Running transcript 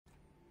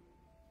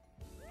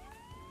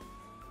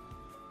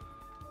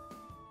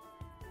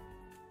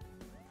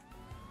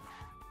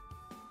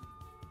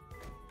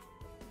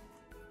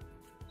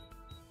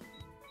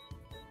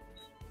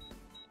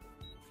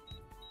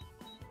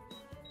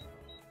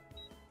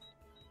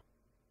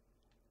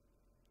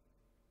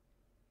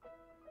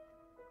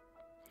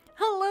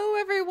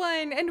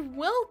everyone, and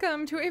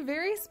welcome to a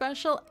very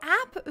special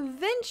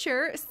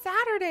APPventure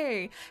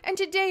Saturday. And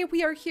today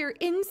we are here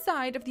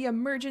inside of the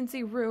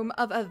emergency room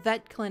of a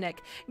vet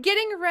clinic,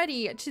 getting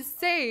ready to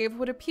save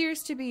what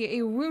appears to be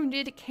a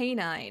wounded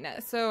canine.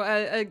 So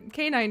a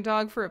canine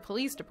dog for a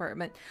police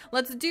department.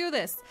 Let's do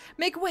this.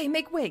 Make way,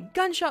 make way.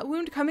 Gunshot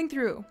wound coming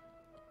through.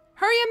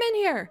 Hurry him in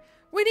here.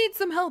 We need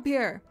some help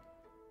here.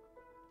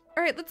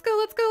 All right, let's go,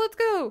 let's go, let's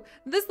go.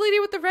 This lady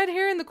with the red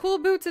hair and the cool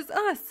boots is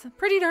us.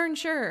 Pretty darn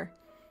sure.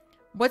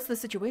 What's the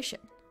situation?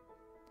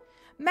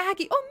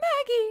 Maggie. Oh,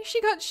 Maggie. She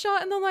got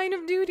shot in the line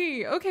of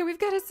duty. Okay, we've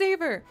got to save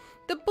her.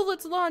 The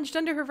bullet's lodged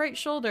under her right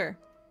shoulder.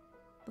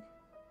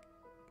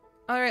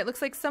 All right,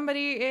 looks like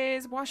somebody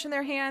is washing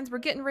their hands. We're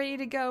getting ready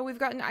to go. We've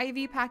got an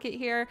IV packet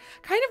here.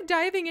 Kind of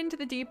diving into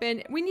the deep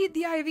end. We need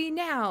the IV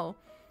now.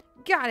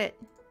 Got it.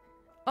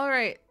 All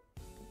right.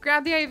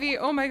 Grab the IV.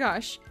 Oh my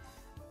gosh.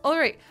 All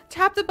right,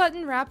 tap the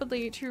button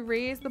rapidly to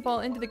raise the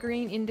ball into the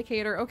green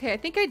indicator. Okay, I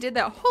think I did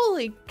that.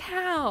 Holy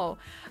cow.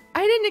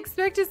 I didn't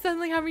expect to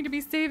suddenly having to be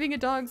saving a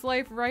dog's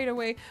life right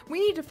away. We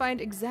need to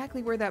find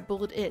exactly where that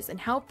bullet is and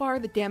how far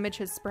the damage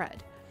has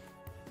spread.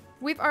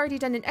 We've already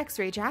done an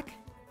x-ray, Jack.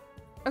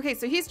 Okay,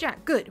 so he's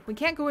Jack. Good. We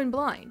can't go in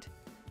blind.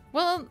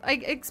 Well,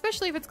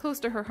 especially if it's close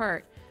to her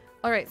heart.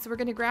 All right, so we're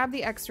going to grab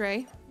the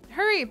x-ray.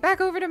 Hurry,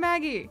 back over to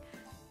Maggie.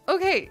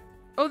 Okay.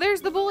 Oh,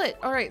 there's the bullet.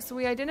 All right, so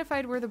we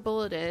identified where the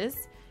bullet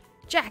is.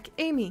 Jack,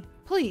 Amy,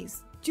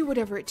 please, do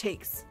whatever it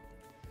takes.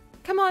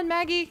 Come on,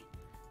 Maggie.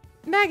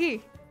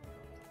 Maggie.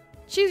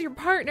 She's your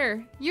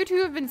partner. You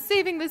two have been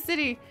saving the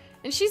city,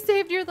 and she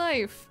saved your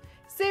life.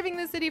 Saving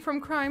the city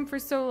from crime for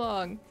so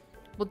long.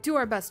 We'll do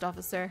our best,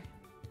 officer.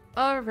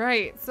 All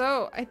right,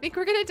 so I think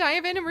we're gonna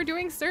dive in and we're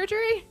doing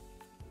surgery.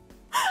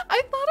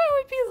 I thought I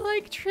would be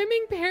like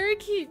trimming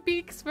parakeet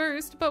beaks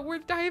first, but we're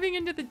diving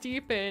into the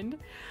deep end.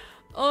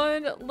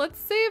 And let's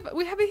save.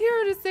 We have a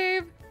hero to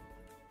save.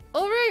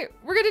 All right,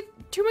 we're gonna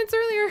 2 months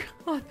earlier.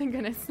 Oh, thank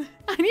goodness.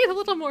 I need a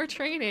little more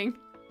training.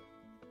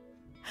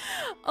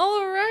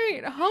 All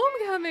right,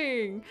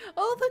 homecoming.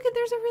 Oh, look at,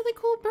 there's a really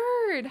cool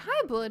bird.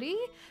 Hi, buddy.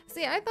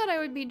 See, I thought I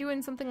would be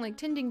doing something like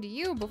tending to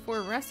you before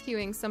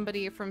rescuing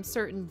somebody from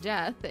certain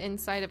death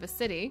inside of a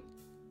city.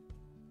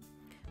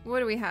 What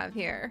do we have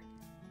here?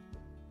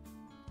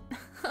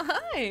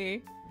 Hi.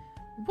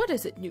 What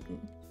is it,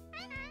 Newton?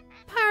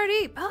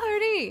 Party,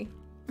 party.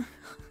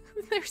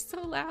 They're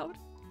so loud.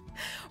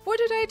 What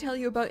did I tell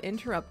you about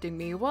interrupting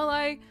me while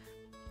I...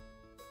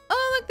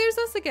 Oh, look, there's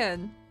us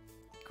again.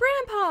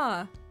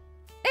 Grandpa!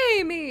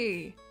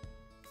 Amy!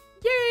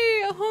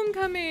 Yay, a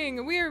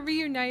homecoming! We are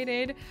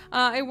reunited.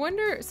 I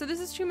wonder, so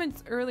this is 2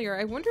 months earlier.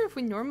 I wonder if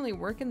we normally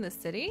work in the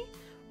city?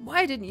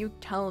 Why didn't you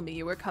tell me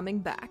you were coming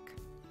back?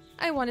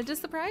 I wanted to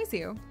surprise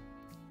you.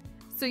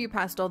 So you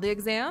passed all the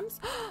exams?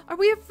 Are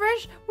we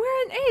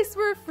we're an ace,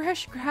 we're a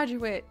fresh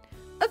graduate.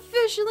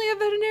 Officially a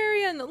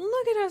veterinarian!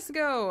 Look at us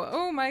go!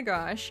 Oh my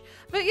gosh.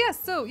 But yes,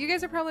 so you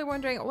guys are probably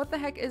wondering what the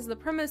heck is the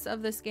premise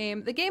of this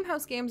game. The Game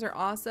House games are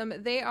awesome.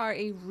 They are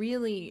a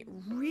really,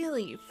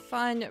 really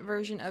fun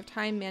version of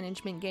time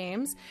management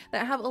games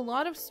that have a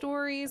lot of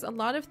stories, a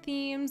lot of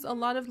themes, a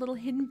lot of little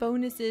hidden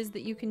bonuses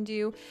that you can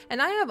do.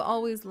 And I have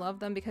always loved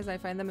them because I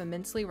find them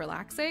immensely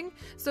relaxing.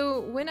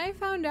 So when I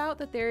found out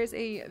that there's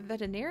a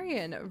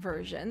veterinarian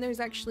version, there's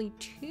actually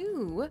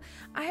 2,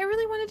 I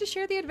really wanted to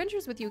share the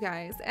adventures with you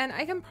guys. And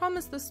I can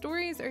promise the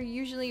stories are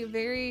usually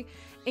very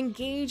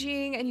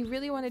engaging and you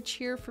really want to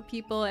cheer for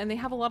people, and they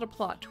have a lot of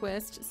plot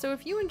twists. So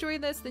if you enjoy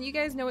this, then you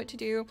guys know what to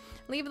do.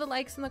 Leave the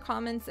likes in the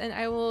comments and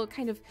I will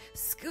kind of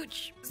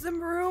scooch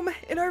some room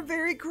in our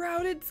very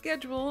crowded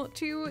schedule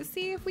to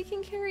see if we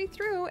can carry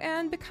through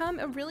and become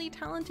a really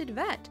talented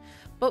vet.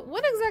 But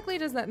what exactly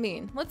does that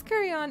mean? Let's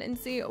carry on and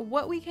see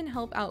what we can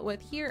help out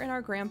with here in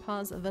our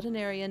grandpa's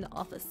veterinarian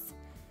office.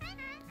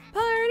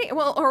 Party!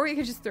 Well, or we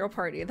could just throw a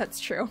party, that's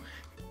true.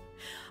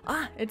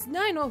 Ah, it's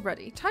 9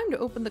 already. Time to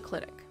open the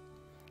clinic.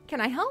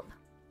 Can I help?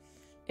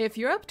 If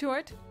you're up to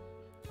it.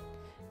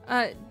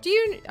 Do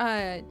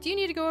you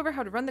need to go over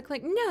how to run the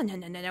clinic?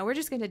 No. We're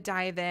just gonna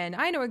dive in.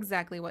 I know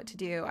exactly what to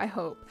do, I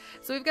hope.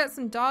 So we've got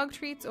some dog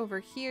treats over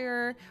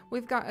here.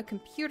 We've got a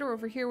computer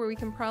over here where we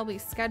can probably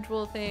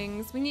schedule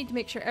things. We need to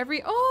make sure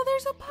oh,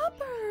 there's a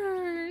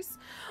puppers.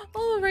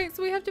 All right,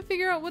 so we have to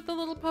figure out what the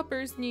little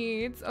puppers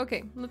needs.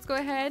 Okay, let's go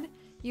ahead.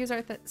 Use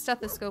our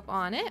stethoscope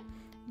on it.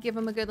 Give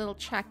him a good little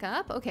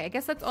checkup. Okay, I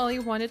guess that's all he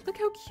wanted. Look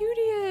how cute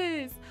he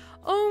is.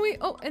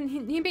 Oh, and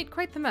he made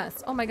quite the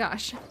mess. Oh my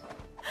gosh.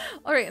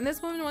 All right, and this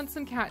woman wants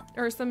some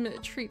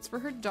treats for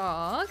her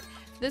dog.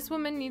 This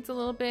woman needs a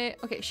little bit.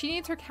 Okay, she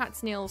needs her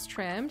cat's nails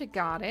trimmed.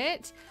 Got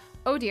it.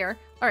 Oh dear.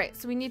 All right,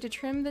 so we need to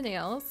trim the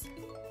nails.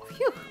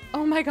 Phew.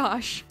 Oh my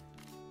gosh.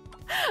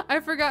 I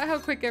forgot how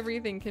quick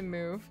everything can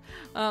move.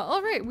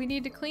 All right, we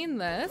need to clean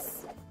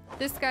this.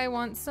 This guy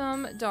wants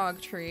some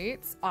dog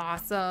treats.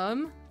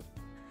 Awesome.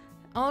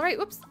 All right,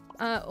 whoops.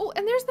 Oh,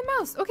 and there's the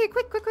mouse. Okay,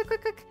 quick.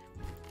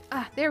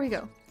 Ah, there we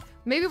go.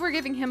 Maybe we're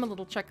giving him a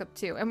little checkup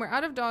too. And we're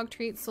out of dog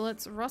treats, so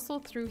let's rustle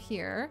through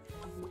here.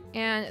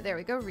 And there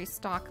we go,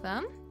 restock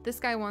them. This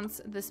guy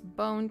wants this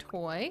bone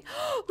toy.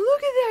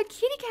 Look at that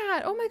kitty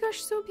cat! Oh my gosh,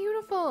 so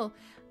beautiful.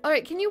 All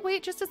right, can you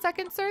wait just a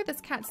second, sir?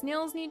 This cat's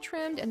nails need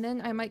trimmed, and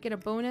then I might get a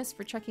bonus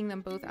for checking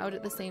them both out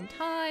at the same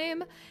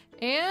time.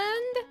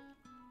 And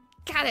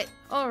got it.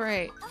 All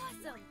right.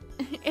 Awesome.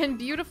 And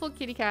beautiful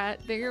kitty cat.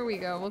 There we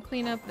go. We'll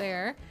clean up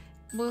there.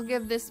 We'll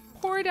give this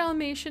poor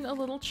Dalmatian a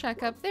little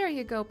checkup. There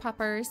you go,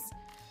 puppers.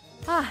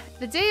 Ah,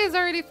 the day is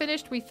already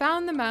finished. We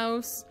found the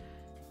mouse.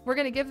 We're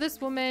gonna give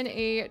this woman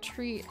a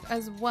treat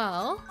as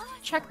well.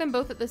 Check them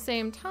both at the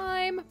same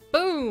time.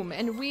 Boom!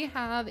 And we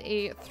have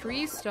a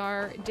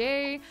 3-star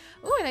day.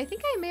 Oh, and I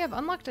think I may have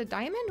unlocked a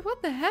diamond.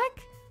 What the heck?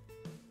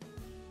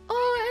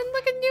 Oh, and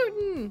look at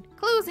Newton.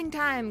 Closing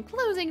time,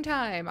 closing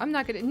time. I'm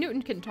not gonna,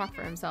 Newton can talk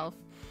for himself.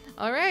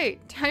 All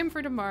right, time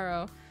for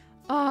tomorrow.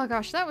 Oh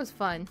gosh, that was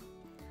fun.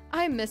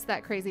 I miss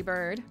that crazy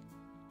bird.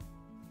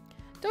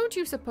 Don't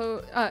you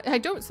suppose, I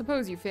don't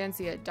suppose you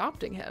fancy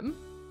adopting him?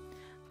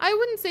 I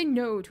wouldn't say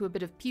no to a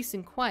bit of peace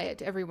and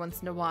quiet every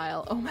once in a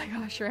while. Oh my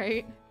gosh,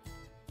 right?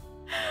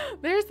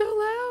 They're so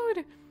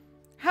loud.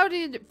 How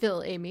did it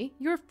feel, Amy?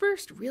 Your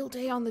first real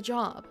day on the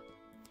job.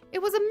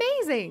 It was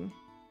amazing.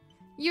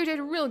 You did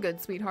real good,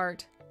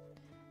 sweetheart.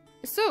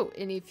 So,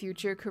 any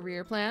future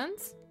career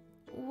plans?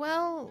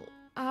 Well,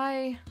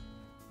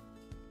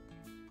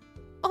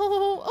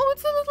 Oh,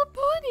 it's a little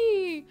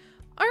bunny.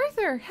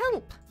 Arthur,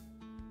 help.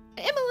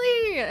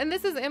 Emily! And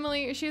this is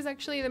Emily. She's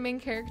actually the main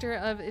character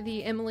of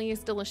the Emily's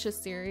Delicious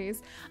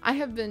series. I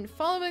have been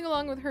following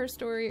along with her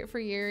story for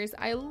years.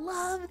 I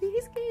love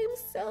these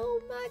games so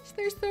much.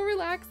 They're so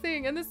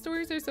relaxing and the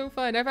stories are so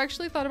fun. I've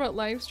actually thought about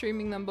live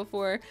streaming them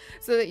before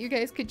so that you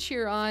guys could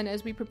cheer on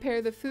as we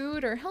prepare the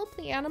food or help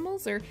the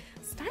animals or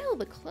style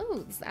the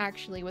clothes,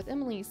 actually, with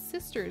Emily's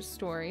sister's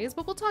stories.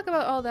 But we'll talk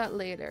about all that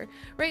later.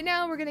 Right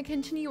now, we're going to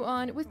continue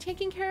on with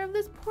taking care of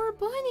this poor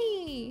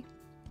bunny.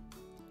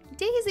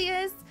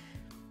 Daisy's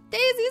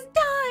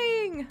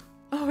dying!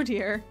 Oh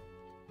dear.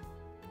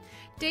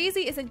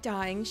 Daisy isn't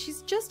dying,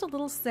 she's just a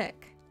little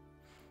sick.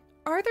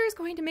 Arthur is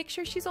going to make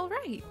sure she's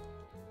alright.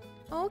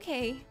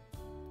 Okay.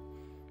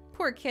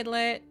 Poor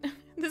kidlet.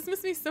 This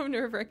must be so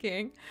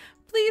nerve-wracking.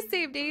 Please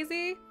save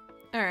Daisy.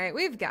 Alright,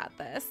 we've got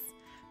this.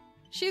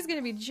 She's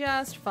gonna be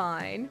just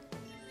fine.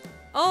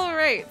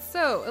 Alright,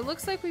 so it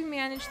looks like we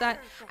managed that.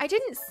 I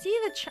didn't see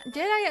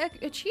did I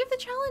achieve the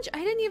challenge?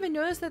 I didn't even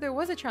notice that there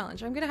was a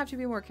challenge. I'm gonna have to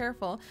be more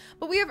careful.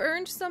 But we have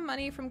earned some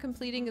money from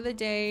completing the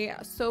day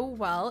so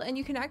well, and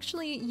you can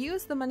actually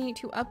use the money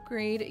to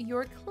upgrade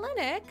your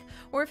clinic,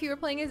 or if you were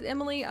playing as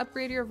Emily,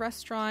 upgrade your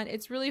restaurant.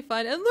 It's really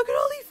fun. And look at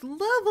all these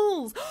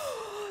levels!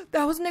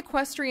 That was an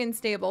equestrian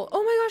stable.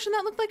 Oh my gosh, and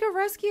that looked like a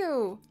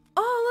rescue.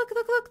 Oh,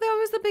 look, that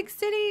was the big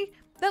city.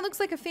 That looks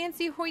like a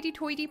fancy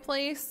hoity-toity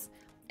place.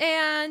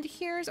 And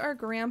here's our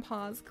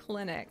grandpa's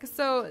clinic.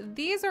 So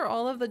these are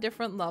all of the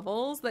different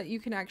levels that you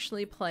can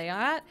actually play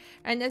at.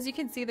 And as you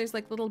can see, there's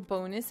like little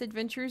bonus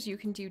adventures you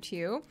can do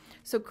too.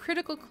 So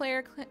critical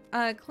care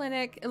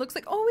clinic. It looks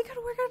like, oh, we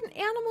could work at an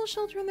animal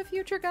shelter in the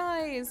future,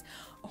 guys.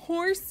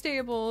 Horse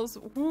stables.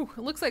 Ooh,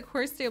 it looks like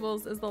horse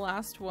stables is the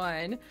last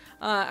one.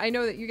 I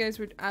know that you guys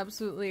would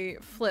absolutely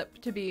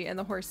flip to be in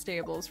the horse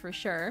stables for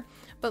sure.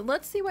 But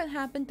let's see what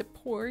happened to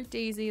poor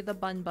Daisy the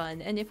Bun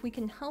Bun and if we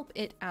can help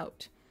it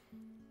out.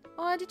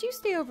 Aw, did you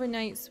stay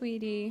overnight,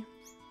 sweetie?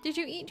 Did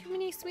you eat too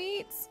many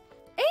sweets?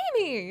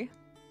 Amy!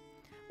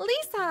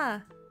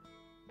 Lisa!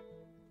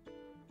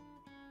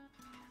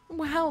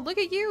 Wow, look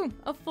at you,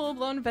 a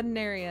full-blown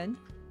veterinarian.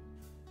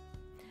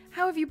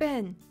 How have you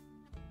been?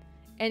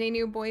 Any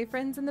new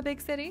boyfriends in the big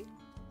city?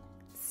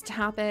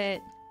 Stop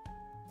it.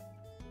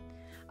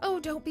 Oh,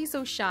 don't be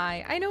so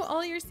shy. I know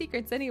all your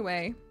secrets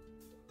anyway.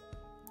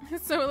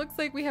 So it looks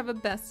like we have a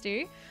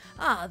bestie.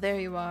 Ah, there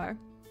you are.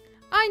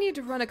 I need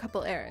to run a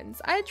couple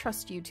errands. I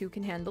trust you two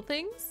can handle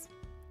things.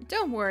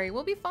 Don't worry,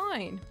 we'll be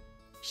fine.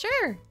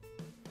 Sure.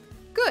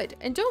 Good,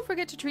 and don't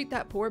forget to treat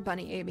that poor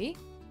bunny, Amy.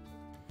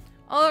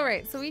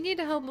 Alright, so we need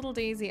to help little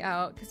Daisy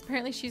out, because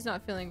apparently she's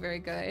not feeling very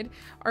good.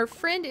 Our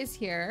friend is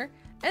here,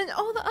 and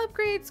oh, the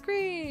upgrade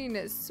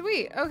screen!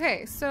 Sweet,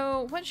 okay,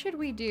 so what should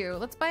we do?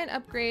 Let's buy an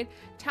upgrade,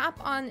 tap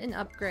on an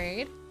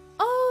upgrade.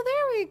 Oh,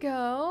 there we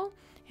go!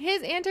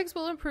 His antics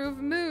will improve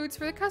moods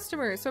for the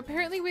customers. So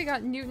apparently we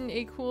got Newton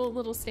a cool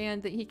little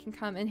stand that he can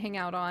come and hang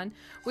out on.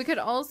 We could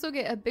also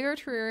get a bigger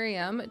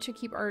terrarium to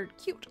keep our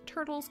cute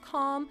turtles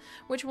calm,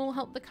 which will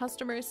help the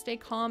customers stay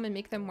calm and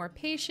make them more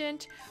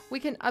patient. We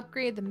can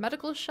upgrade the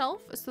medical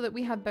shelf so that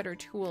we have better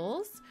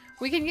tools.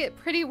 We can get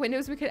pretty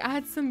windows. We could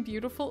add some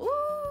beautiful,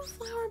 ooh,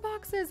 flower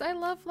boxes. I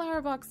love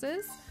flower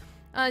boxes.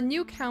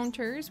 New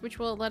counters, which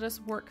will let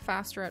us work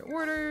faster at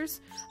orders,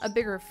 a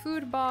bigger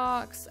food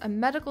box, a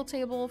medical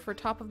table for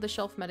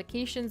top-of-the-shelf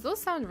medications.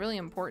 Those sound really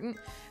important.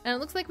 And it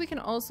looks like we can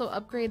also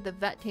upgrade the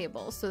vet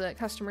table so that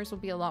customers will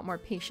be a lot more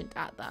patient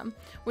at them,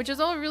 which is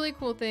all really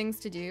cool things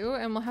to do,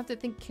 and we'll have to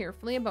think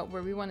carefully about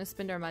where we want to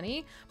spend our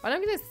money. But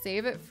I'm going to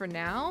save it for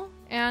now,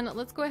 and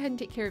let's go ahead and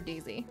take care of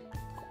Daisy.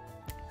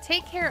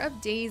 Take care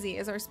of Daisy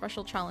is our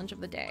special challenge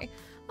of the day.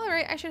 All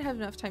right, I should have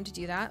enough time to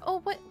do that. Oh,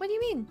 what do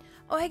you mean?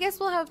 Oh, I guess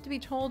we'll have to be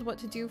told what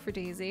to do for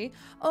Daisy.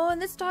 Oh,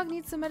 and this dog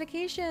needs some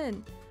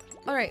medication.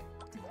 All right,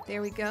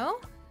 there we go.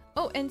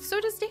 Oh, and so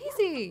does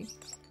Daisy.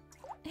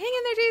 Hang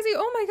in there, Daisy.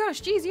 Oh my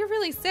gosh, geez, you're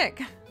really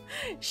sick.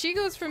 She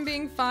goes from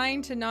being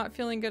fine to not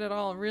feeling good at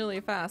all really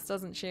fast,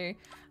 doesn't she?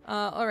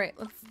 All right,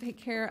 let's take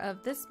care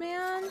of this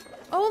man.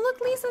 Oh,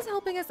 look, Lisa's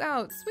helping us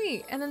out.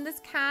 Sweet. And then this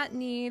cat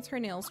needs her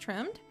nails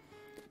trimmed.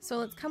 So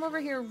let's come over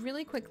here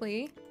really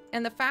quickly.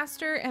 And the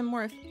faster and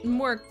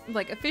more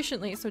like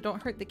efficiently, so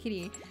don't hurt the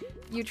kitty,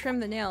 you trim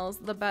the nails,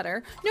 the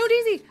better. No,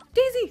 Daisy!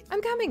 Daisy!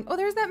 I'm coming! Oh,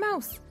 there's that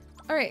mouse.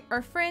 All right,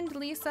 our friend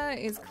Lisa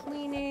is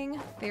cleaning.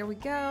 There we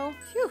go.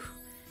 Phew.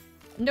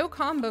 No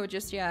combo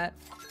just yet.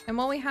 And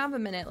while we have a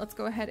minute, let's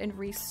go ahead and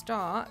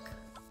restock.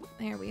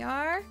 There we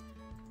are.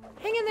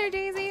 Hang in there,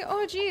 Daisy.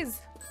 Oh,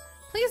 geez.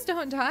 Please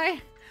don't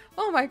die.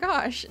 Oh my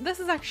gosh. This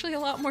is actually a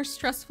lot more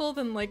stressful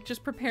than like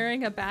just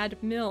preparing a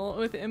bad meal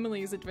with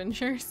Emily's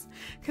adventures.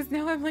 Because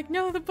now I'm like,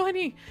 no, the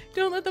bunny.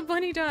 Don't let the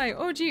bunny die.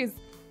 Oh, geez.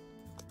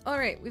 All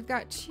right, we've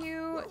got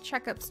 2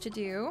 checkups to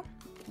do.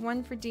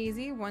 One for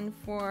Daisy, one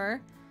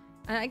for...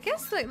 I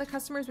guess the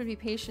customers would be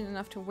patient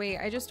enough to wait.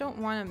 I just don't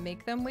want to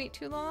make them wait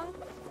too long.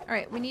 All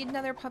right, we need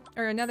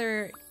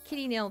another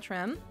kitty nail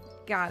trim.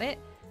 Got it.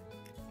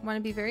 Want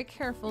to be very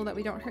careful that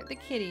we don't hurt the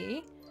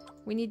kitty.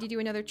 We need to do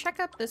another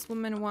checkup. This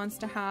woman wants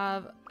to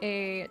have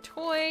a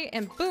toy,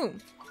 and boom.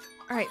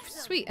 All right,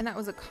 sweet. And that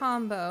was a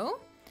combo.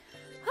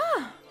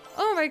 Ah,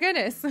 oh my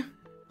goodness.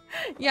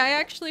 Yeah, I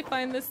actually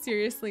find this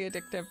seriously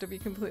addictive, to be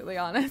completely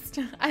honest.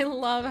 I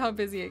love how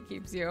busy it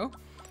keeps you.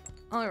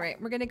 All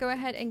right, we're gonna go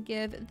ahead and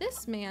give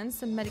this man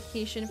some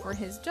medication for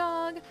his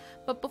dog.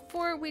 But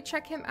before we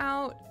check him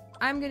out,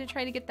 I'm gonna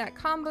try to get that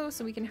combo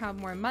so we can have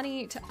more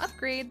money to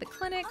upgrade the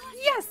clinic.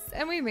 Yes,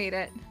 and we made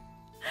it.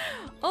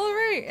 All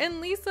right,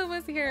 and Lisa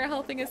was here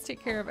helping us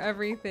take care of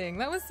everything.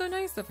 That was so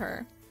nice of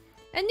her.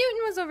 And Newton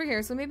was over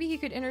here, so maybe he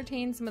could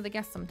entertain some of the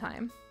guests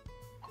sometime.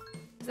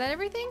 Is that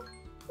everything?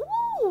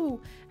 Ooh,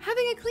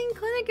 having a clean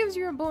clinic gives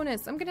you a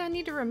bonus. I'm gonna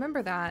need to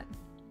remember that.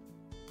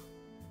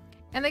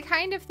 And the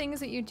kind of things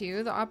that you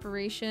do, the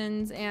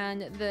operations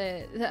and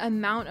the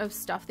amount of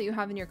stuff that you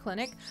have in your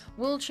clinic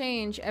will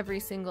change every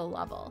single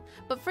level.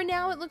 But for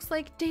now, it looks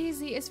like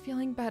Daisy is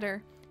feeling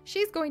better.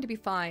 She's going to be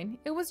fine.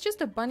 It was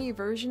just a bunny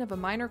version of a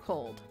minor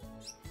cold.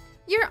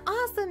 You're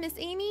awesome, Miss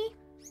Amy.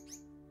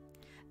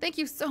 Thank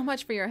you so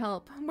much for your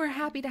help. We're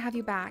happy to have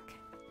you back.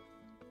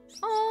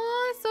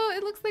 Aw, so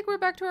it looks like we're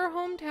back to our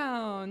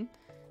hometown.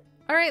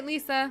 All right,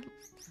 Lisa.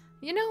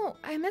 You know,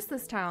 I miss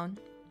this town.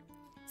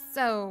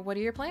 So, what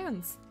are your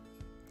plans?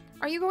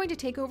 Are you going to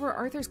take over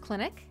Arthur's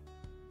clinic?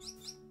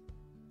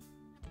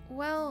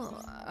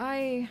 Well,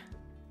 I'm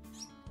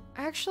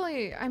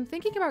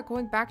thinking about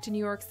going back to New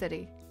York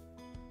City.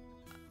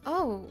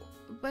 Oh,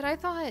 but I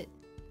thought...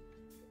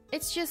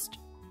 It's just,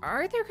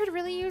 Arthur could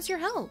really use your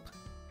help.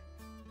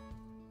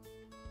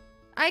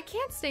 I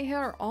can't stay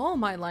here all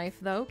my life,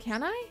 though,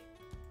 can I?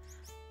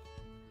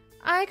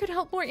 I could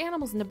help more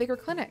animals in a bigger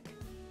clinic.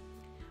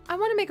 I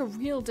want to make a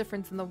real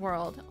difference in the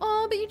world.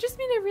 Oh, but you just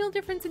made a real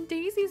difference in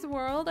Daisy's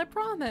world, I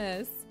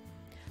promise.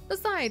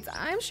 Besides,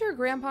 I'm sure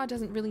Grandpa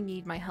doesn't really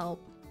need my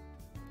help.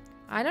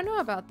 I don't know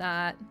about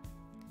that.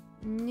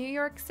 New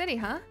York City,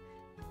 huh?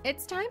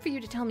 It's time for you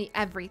to tell me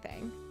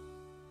everything.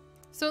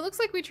 So it looks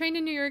like we trained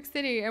in New York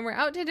City and we're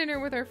out to dinner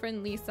with our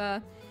friend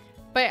Lisa.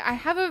 But I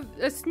have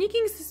a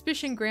sneaking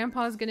suspicion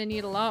Grandpa's gonna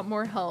need a lot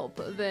more help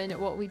than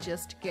what we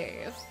just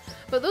gave.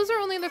 But those are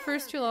only the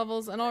first 2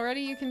 levels, and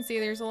already you can see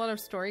there's a lot of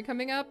story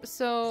coming up,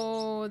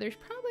 so there's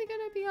probably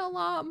gonna be a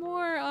lot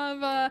more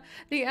of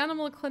the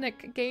Animal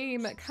Clinic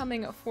game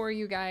coming for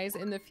you guys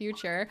in the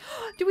future.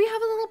 Do we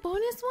have a little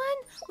bonus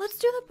one? Let's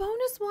do the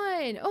bonus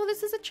one! Oh,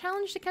 this is a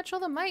challenge to catch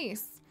all the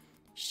mice.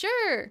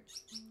 Sure!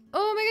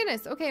 Oh my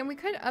goodness, okay, and we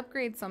could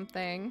upgrade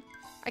something.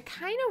 I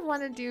kind of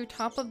want to do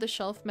top of the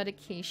shelf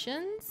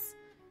medications.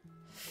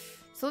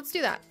 So let's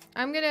do that.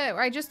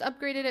 I just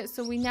upgraded it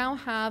so we now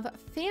have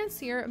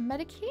fancier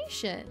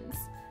medications.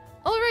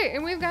 All right,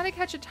 and we've got to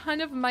catch a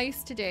ton of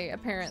mice today,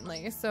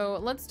 apparently. So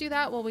let's do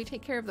that while we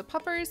take care of the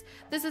puppers.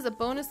 This is a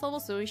bonus level,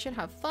 so we should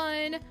have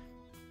fun.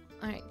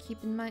 All right,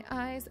 keeping my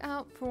eyes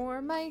out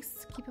for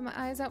mice. Keeping my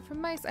eyes out for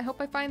mice. I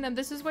hope I find them.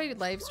 This is why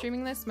live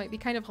streaming this might be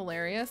kind of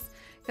hilarious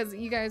because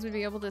you guys would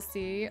be able to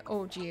see,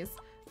 oh geez.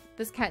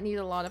 This cat needed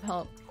a lot of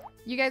help.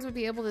 You guys would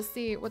be able to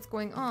see what's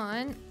going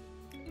on,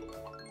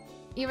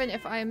 even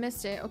if I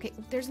missed it. Okay,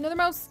 there's another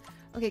mouse.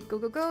 Okay, go,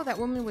 go, go. That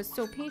woman was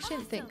so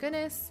patient. Thank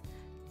goodness.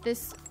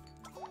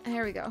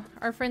 There we go.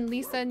 Our friend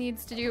Lisa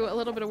needs to do a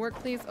little bit of work,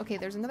 please. Okay,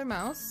 there's another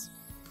mouse.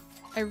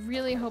 I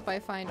really hope I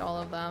find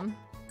all of them.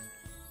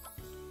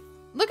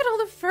 Look at all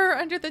the fur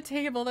under the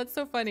table. That's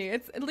so funny.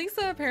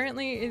 Lisa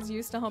apparently is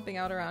used to helping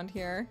out around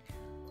here.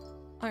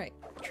 All right,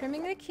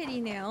 trimming the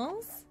kitty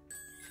nails.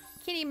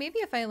 Kitty, maybe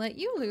if I let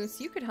you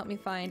loose, you could help me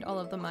find all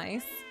of the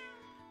mice.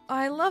 Oh,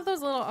 I love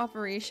those little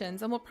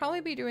operations, and we'll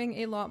probably be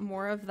doing a lot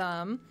more of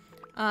them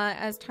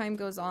as time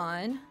goes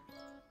on.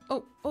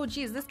 Oh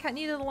geez, this cat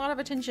needed a lot of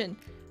attention.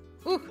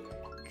 Ooh,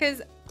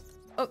 because,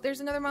 oh, there's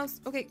another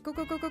mouse. Okay, go.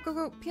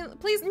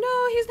 Please,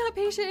 no, he's not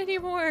patient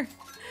anymore.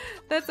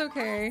 That's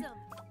okay.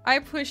 I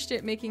pushed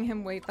it, making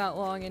him wait that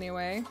long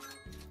anyway.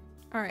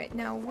 All right,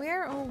 now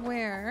where, oh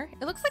where?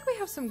 It looks like we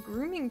have some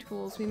grooming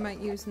tools we might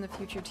use in the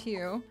future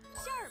too.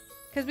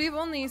 Because we've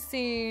only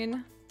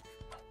seen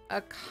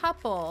a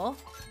couple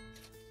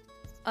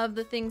of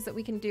the things that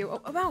we can do.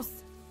 Oh, a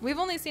mouse! We've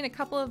only seen a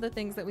couple of the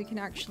things that we can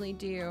actually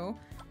do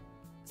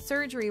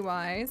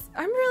surgery-wise.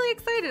 I'm really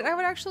excited. I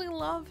would actually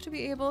love to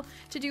be able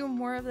to do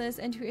more of this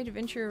and to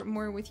adventure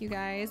more with you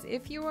guys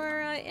if you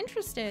are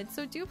interested.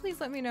 So do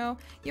please let me know.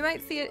 You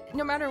might see it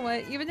no matter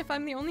what, even if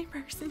I'm the only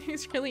person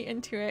who's really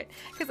into it,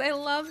 because I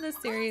love this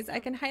series. I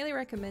can highly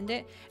recommend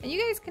it. And you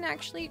guys can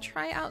actually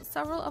try out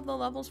several of the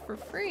levels for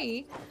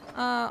free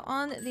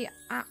on the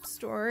app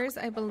stores,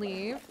 I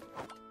believe.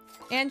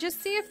 And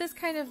just see if this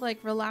kind of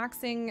like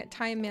relaxing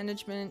time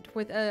management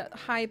with a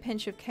high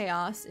pinch of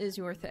chaos is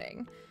your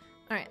thing.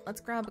 All right,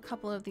 let's grab a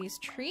couple of these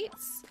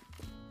treats.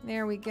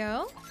 There we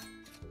go.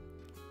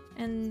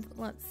 And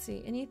let's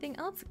see, anything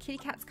else? Kitty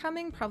cat's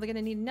coming, probably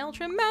gonna need a nail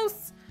trim.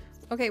 Mouse!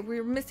 Okay,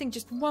 we're missing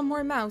just one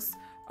more mouse.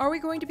 Are we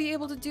going to be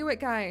able to do it,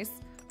 guys?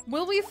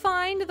 Will we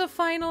find the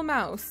final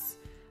mouse?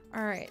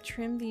 All right,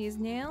 trim these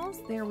nails.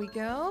 There we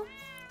go.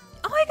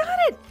 Oh, I got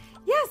it!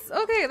 Yes,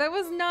 okay, that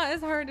was not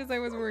as hard as I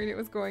was worried it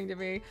was going to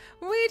be.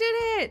 We did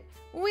it!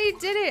 We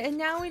did it! And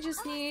now we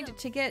just need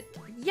to get,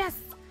 yes!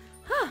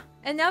 Huh.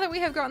 And now that we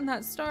have gotten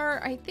that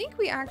star, I think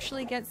we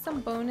actually get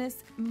some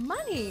bonus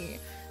money.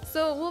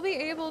 So we'll be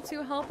able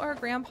to help our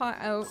grandpa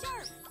out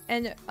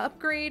and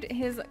upgrade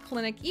his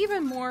clinic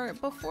even more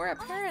before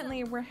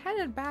apparently we're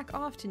headed back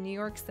off to New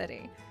York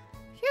City.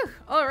 Phew,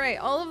 all right,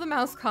 all of the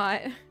mouse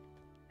caught.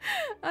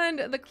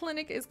 And the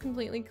clinic is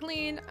completely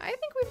clean. I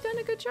think we've done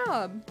a good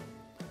job.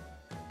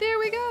 There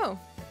we go.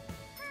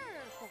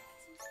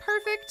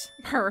 Perfect.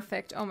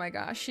 Perfect. Oh my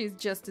gosh, she's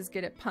just as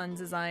good at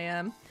puns as I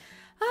am.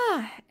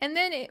 And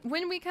then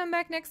when we come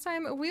back next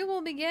time, we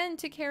will begin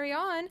to carry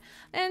on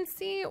and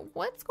see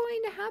what's going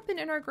to happen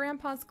in our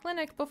grandpa's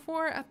clinic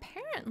before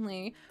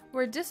apparently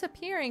we're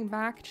disappearing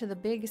back to the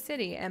big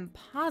city and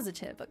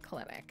positive a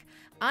clinic.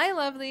 I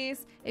love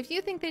these. If you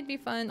think they'd be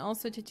fun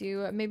also to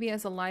do maybe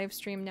as a live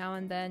stream now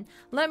and then,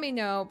 let me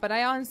know. But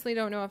I honestly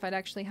don't know if I'd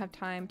actually have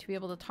time to be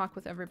able to talk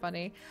with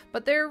everybody.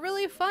 But they're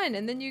really fun,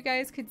 and then you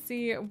guys could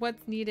see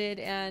what's needed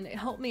and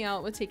help me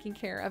out with taking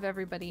care of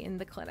everybody in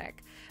the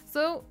clinic.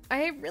 So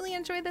I really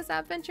enjoyed this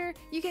adventure.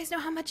 You guys know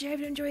how much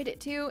I've enjoyed it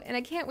too, and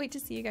I can't wait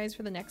to see you guys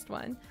for the next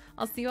one.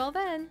 I'll see you all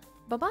then.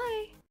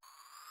 Bye-bye.